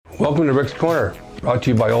Welcome to Rick's Corner, brought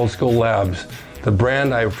to you by Old School Labs, the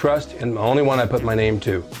brand I trust and the only one I put my name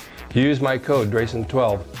to. Use my code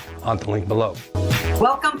DRAYSON12 on the link below.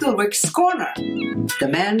 Welcome to Rick's Corner. The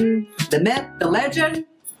man, the myth, the legend.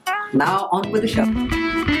 Now on with the show.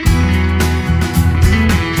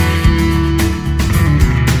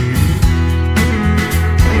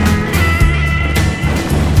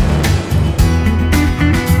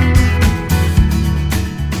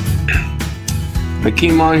 I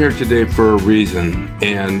came on here today for a reason,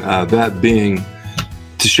 and that being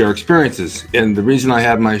to share experiences. And the reason I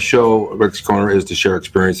have my show, Rick's Corner, is to share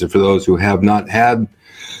experiences for those who have not had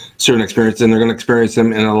certain experiences, and they're going to experience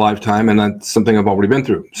them in a lifetime, and that's something I've already been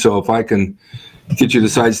through. So if I can get you to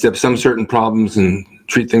sidestep some certain problems and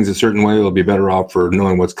treat things a certain way, you'll be better off for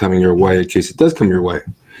knowing what's coming your way in case it does come your way.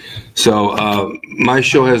 So my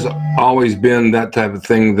show has always been that type of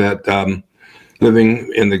thing that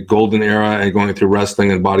living in the golden era and going through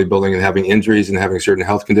wrestling and bodybuilding and having injuries and having certain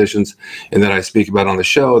health conditions, and that I speak about on the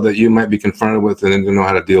show that you might be confronted with and then you know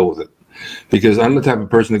how to deal with it. Because I'm the type of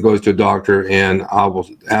person that goes to a doctor and I will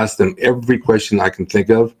ask them every question I can think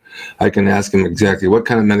of. I can ask them exactly what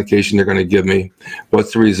kind of medication they're going to give me,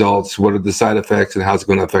 what's the results, what are the side effects, and how it's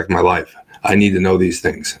going to affect my life. I need to know these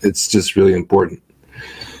things. It's just really important.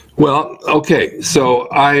 Well, okay, so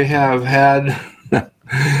I have had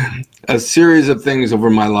a series of things over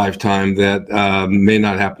my lifetime that may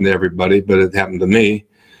not happen to everybody, but it happened to me,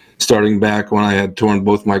 starting back when I had torn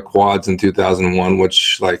both my quads in 2001,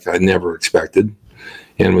 which I never expected,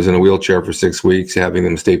 and was in a wheelchair for 6 weeks, having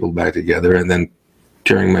them stapled back together, and then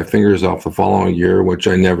tearing my fingers off the following year, which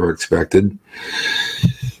I never expected.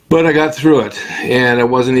 But I got through it, and it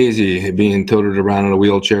wasn't easy being toted around in a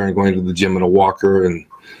wheelchair and going to the gym in a walker and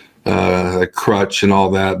a crutch and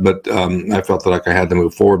all that, but I felt that I had to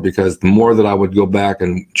move forward because the more that I would go back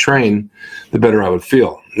and train, the better I would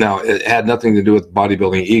feel. Now, it had nothing to do with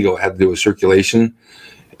bodybuilding ego. It had to do with circulation,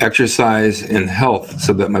 exercise, and health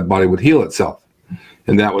so that my body would heal itself.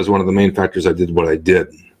 And that was one of the main factors I did what I did.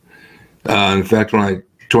 In fact, when I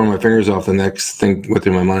tore my fingers off, the next thing went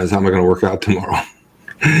through my mind is, how am I going to work out tomorrow?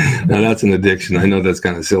 Now, that's an addiction. I know that's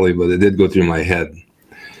kind of silly, but it did go through my head.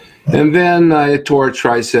 And then I tore a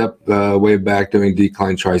tricep way back doing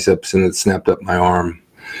decline triceps, and it snapped up my arm.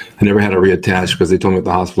 I never had it reattached because they told me at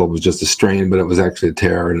the hospital it was just a strain, but it was actually a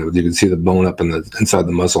tear, and you could see the bone up in the inside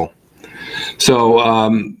the muscle.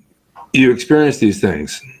 So you experience these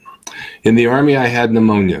things. In the Army, I had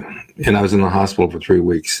pneumonia, and I was in the hospital for 3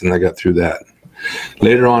 weeks, and I got through that.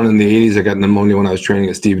 Later on in the 80s, I got pneumonia when I was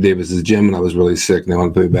training at Steve Davis's gym, and I was really sick, and they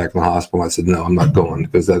wanted to put me back in the hospital. I said, no, I'm not going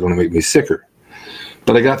because that's going to make me sicker.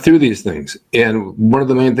 But I got through these things, and one of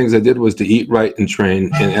the main things I did was to eat right and train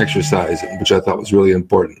and exercise, which I thought was really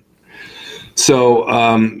important. So,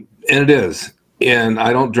 and it is. And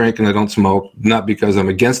I don't drink and I don't smoke, not because I'm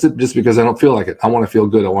against it, just because I don't feel like it. I want to feel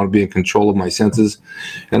good. I want to be in control of my senses,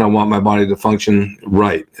 and I want my body to function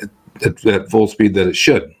right at full speed that it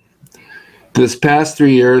should. This past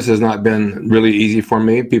 3 years has not been really easy for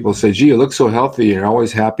me. People say, gee, you look so healthy, you're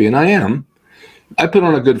always happy, and I am. I put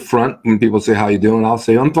on a good front when people say, how you doing? I'll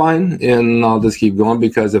say, I'm fine, and I'll just keep going,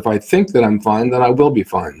 because if I think that I'm fine, then I will be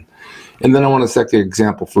fine. And then I want to set the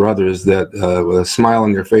example for others that with a smile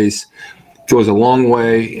on your face goes a long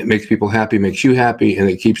way. It makes people happy, makes you happy, and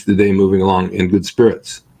it keeps the day moving along in good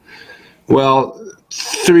spirits. Well,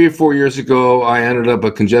 3 or 4 years ago, I ended up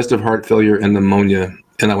with congestive heart failure and pneumonia,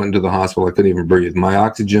 and I went into the hospital. I couldn't even breathe. My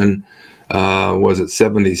oxygen was at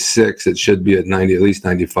 76. It should be at 90, at least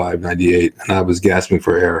 95, 98, and I was gasping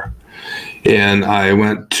for air. And I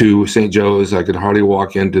went to St. Joe's. I could hardly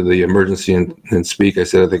walk into the emergency and speak. I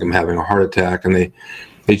said, I think I'm having a heart attack. And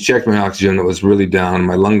they checked my oxygen. It was really down.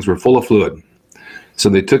 My lungs were full of fluid. So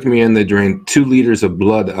they took me in. They drained 2 liters of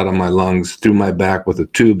blood out of my lungs through my back with a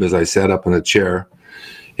tube as I sat up in a chair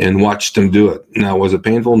and watched them do it. Now, was it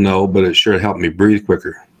painful? No, but it sure helped me breathe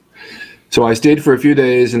quicker. So I stayed for a few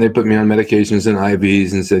days, and they put me on medications and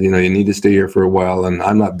IVs and said, you need to stay here for a while. And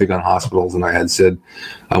I'm not big on hospitals. And I had said,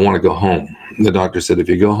 I want to go home. The doctor said, if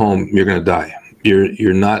you go home, you're going to die.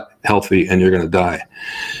 You're not healthy, and you're going to die.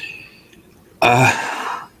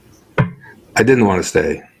 I didn't want to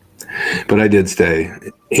stay, but I did stay.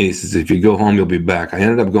 And he says, if you go home, you'll be back. I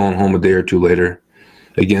ended up going home a day or two later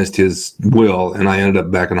against his will, and I ended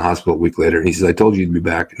up back in the hospital a week later. And he says, I told you you'd be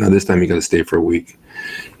back. Now this time you got to stay for a week.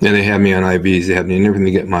 And they had me on IVs. They had me on everything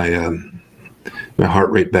to get my my heart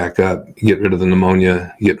rate back up, get rid of the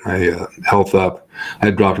pneumonia, get my health up. I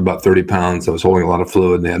had dropped about 30 pounds. I was holding a lot of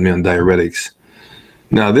fluid. They had me on diuretics.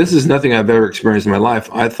 Now, this is nothing I've ever experienced in my life.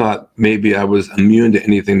 I thought maybe I was immune to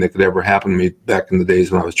anything that could ever happen to me back in the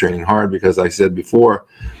days when I was training hard, because I said before,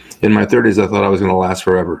 In my 30s, I thought I was going to last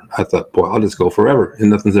forever. I thought, boy, I'll just go forever, and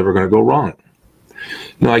nothing's ever going to go wrong.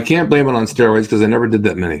 Now, I can't blame it on steroids because I never did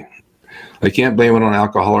that many. I can't blame it on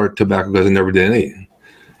alcohol or tobacco because I never did any.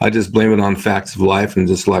 I just blame it on facts of life, and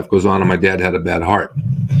just life goes on, and my dad had a bad heart.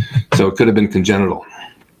 So it could have been congenital.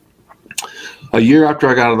 A year after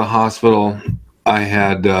I got out of the hospital, I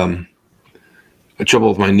had trouble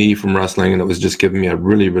with my knee from wrestling, and it was just giving me a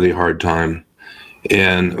really, really hard time.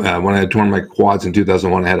 And when I had torn my quads in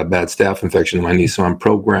 2001, I had a bad staph infection in my knee, so I'm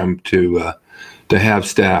programmed to have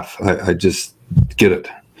staph. I just get it.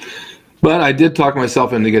 But I did talk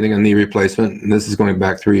myself into getting a knee replacement, and this is going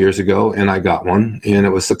back 3 years ago, and I got one, and it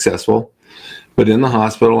was successful. But in the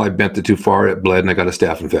hospital, I bent it too far, it bled, and I got a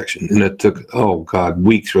staph infection. And it took, oh God,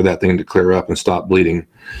 weeks for that thing to clear up and stop bleeding.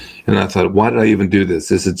 And I thought, why did I even do this?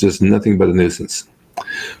 This is just nothing but a nuisance.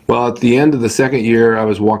 Well, at the end of the second year, I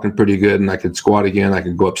was walking pretty good, and I could squat again. I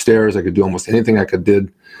could go upstairs. I could do almost anything I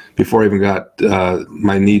did before I even got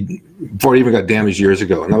before I even got damaged years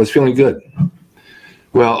ago. And I was feeling good.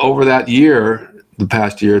 Well, over that year, the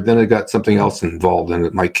past year, then I got something else involved in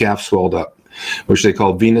it. My calf swelled up, which they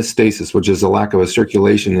call venous stasis, which is a lack of a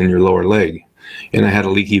circulation in your lower leg. And I had a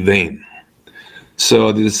leaky vein.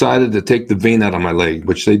 So they decided to take the vein out of my leg,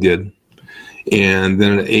 which they did. And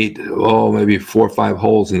then it ate, maybe 4 or 5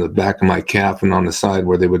 holes in the back of my calf and on the side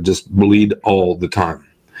where they would just bleed all the time.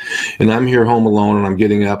 And I'm here home alone, and I'm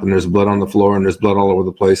getting up, and there's blood on the floor, and there's blood all over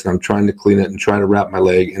the place, and I'm trying to clean it and try to wrap my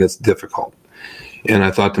leg, and it's difficult. And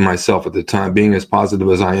I thought to myself at the time, being as positive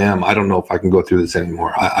as I am, I don't know if I can go through this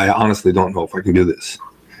anymore. I honestly don't know if I can do this.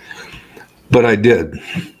 But I did.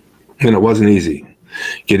 And it wasn't easy.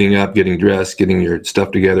 Getting up, getting dressed, getting your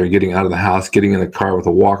stuff together, getting out of the house, getting in a car with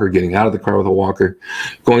a walker, getting out of the car with a walker,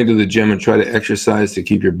 going to the gym and try to exercise to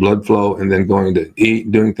keep your blood flow, and then going to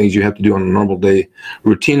eat, doing things you have to do on a normal day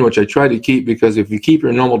routine, which I try to keep, because if you keep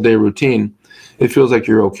your normal day routine, it feels like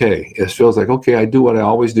you're okay. It feels like, okay, I do what I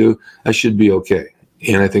always do. I should be okay.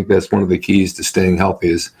 And I think that's one of the keys to staying healthy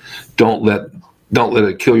is don't let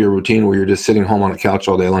it kill your routine where you're just sitting home on a couch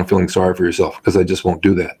all day long feeling sorry for yourself, because I just won't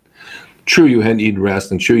do that. True, you need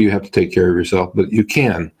rest, and true, you have to take care of yourself, but you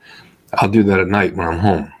can. I'll do that at night when I'm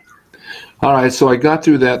home. All right, so I got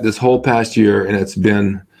through that this whole past year, and it's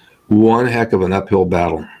been one heck of an uphill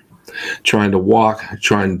battle. Trying to walk,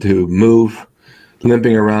 trying to move,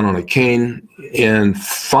 limping around on a cane, and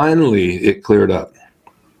finally it cleared up.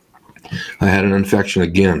 I had an infection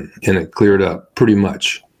again, and it cleared up pretty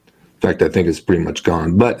much. In fact, I think it's pretty much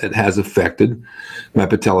gone, but it has affected my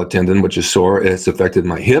patella tendon, which is sore. It's affected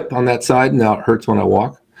my hip on that side. Now it hurts when I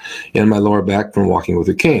walk, and my lower back from walking with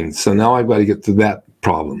a cane. So now I've got to get through that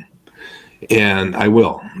problem, and I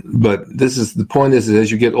will. But the point is as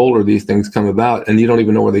you get older, these things come about, and you don't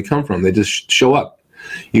even know where they come from. They just show up.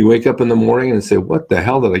 You wake up in the morning and say, what the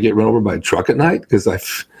hell, did I get run over by a truck at night? Because I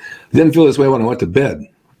didn't feel this way when I went to bed.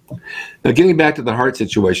 Now, getting back to the heart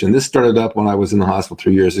situation, this started up when I was in the hospital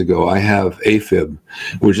 3 years ago. I have AFib,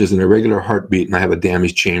 which is an irregular heartbeat, and I have a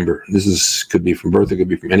damaged chamber. This could be from birth, it could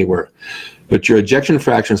be from anywhere. But your ejection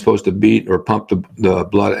fraction is supposed to beat or pump the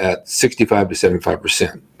blood at 65 to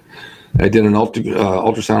 75%. I did an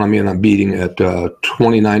ultrasound on me, and I'm beating at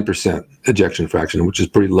 29% ejection fraction, which is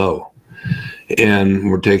pretty low. And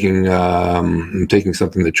I'm taking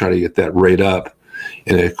something to try to get that rate up.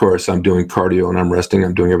 And of course, I'm doing cardio, and I'm resting.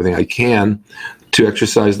 I'm doing everything I can to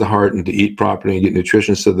exercise the heart and to eat properly and get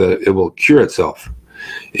nutrition so that it will cure itself.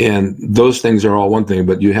 And those things are all one thing,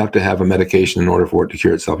 but you have to have a medication in order for it to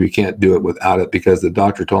cure itself. You can't do it without it, because the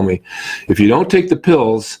doctor told me, if you don't take the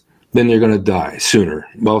pills, then you're going to die sooner.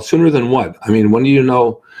 Well, sooner than what? I mean, when do you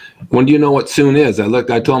know what soon is? I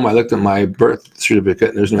told him I looked at my birth certificate,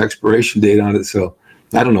 and there's no expiration date on it, so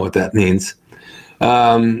I don't know what that means.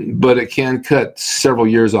 But it can cut several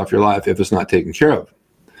years off your life if it's not taken care of.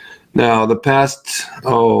 Now, the past,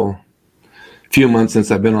 few months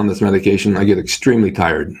since I've been on this medication, I get extremely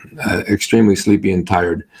tired, extremely sleepy and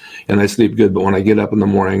tired, and I sleep good. But when I get up in the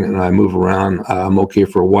morning and I move around, I'm okay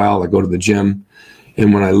for a while. I go to the gym,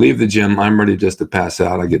 and when I leave the gym, I'm ready just to pass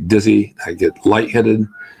out. I get dizzy, I get lightheaded.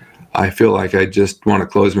 I feel like I just want to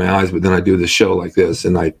close my eyes, but then I do this show like this,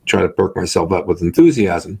 and I try to perk myself up with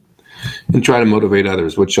enthusiasm and try to motivate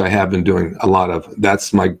others, which I have been doing a lot of.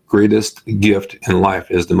 That's my greatest gift in life,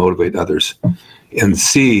 is to motivate others and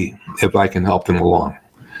see if I can help them along.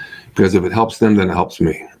 Because if it helps them, then it helps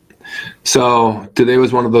me. So today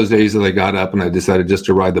was one of those days that I got up and I decided just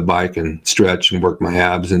to ride the bike and stretch and work my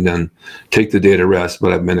abs and then take the day to rest.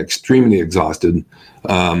 But I've been extremely exhausted.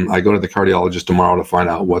 I go to the cardiologist tomorrow to find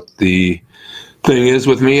out what the thing is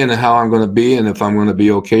with me and how I'm going to be, and if I'm going to be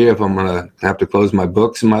okay, if I'm going to have to close my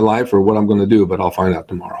books in my life, or what I'm going to do, but I'll find out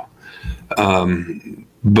tomorrow.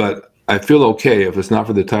 But I feel okay. If it's not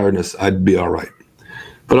for the tiredness, I'd be all right.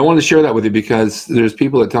 But I wanted to share that with you because there's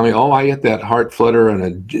people that tell me, oh, I get that heart flutter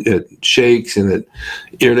and it shakes and it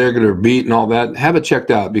irregular beat and all that. Have it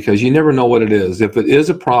checked out because you never know what it is. If it is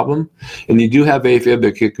a problem and you do have AFib,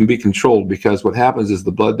 it can be controlled because what happens is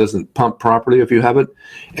the blood doesn't pump properly if you have it,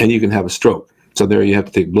 and you can have a stroke. So there you have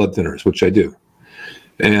to take blood thinners, which I do.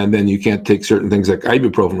 And then you can't take certain things like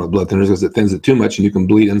ibuprofen with blood thinners because it thins it too much and you can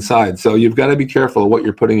bleed inside. So you've got to be careful of what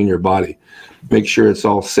you're putting in your body. Make sure it's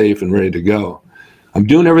all safe and ready to go. I'm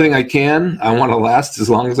doing everything I can. I want to last as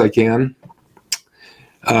long as I can.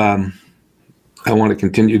 I want to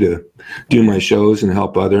continue to do my shows and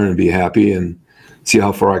help others and be happy and see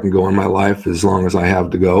how far I can go in my life as long as I have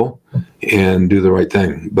to go and do the right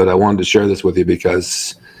thing. But I wanted to share this with you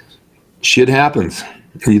because shit happens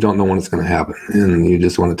and you don't know when it's going to happen and you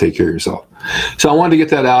just want to take care of yourself. So I wanted to get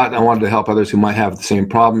that out, and I wanted to help others who might have the same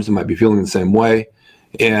problems and might be feeling the same way.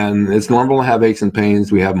 And it's normal to have aches and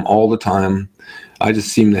pains. We have them all the time. I just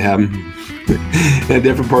seem to have them at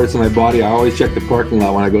different parts of my body. I always check the parking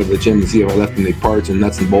lot when I go to the gym and see if I left any parts and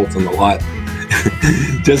nuts and bolts in the lot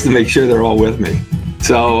just to make sure they're all with me.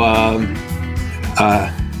 So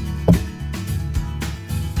I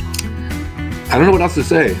don't know what else to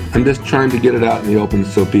say. I'm just trying to get it out in the open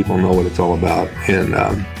so people know what it's all about. And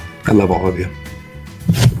I love all of you.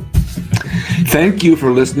 Thank you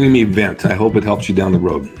for listening to me vent. I hope it helps you down the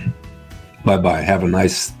road. Bye-bye. Have a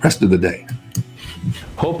nice rest of the day.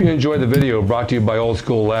 Hope you enjoyed the video brought to you by Old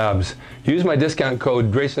School Labs. Use my discount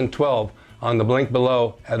code DRAYSON12 on the link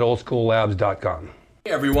below at oldschoollabs.com.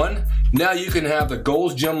 Hey everyone, now you can have the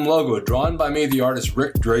Gold's Gym logo drawn by me, the artist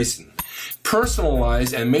Rick Drayson.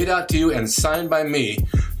 Personalized and made out to you and signed by me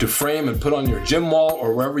to frame and put on your gym wall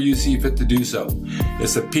or wherever you see fit to do so.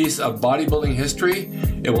 It's a piece of bodybuilding history.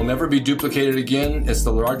 It will never be duplicated again. It's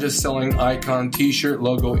the largest selling icon t-shirt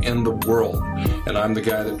logo in the world. And I'm the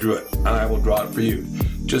guy that drew it, and I will draw it for you.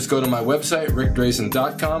 Just go to my website,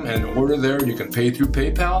 rickdrayson.com, and order there. You can pay through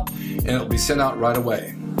PayPal, and it'll be sent out right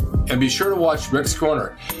away. And be sure to watch Rick's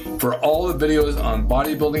Corner for all the videos on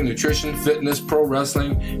bodybuilding, nutrition, fitness, pro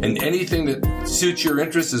wrestling, and anything that suits your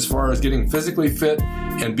interests as far as getting physically fit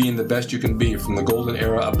and being the best you can be from the golden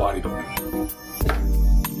era of bodybuilding.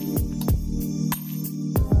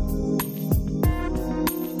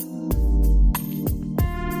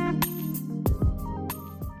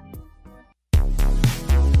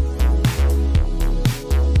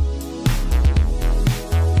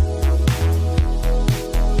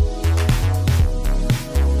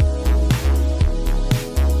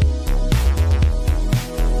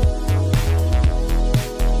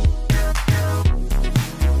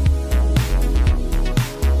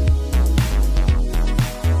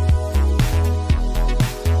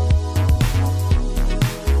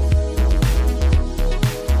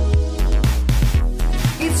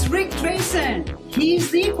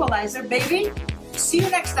 He's the equalizer, baby. See you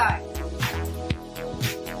next time.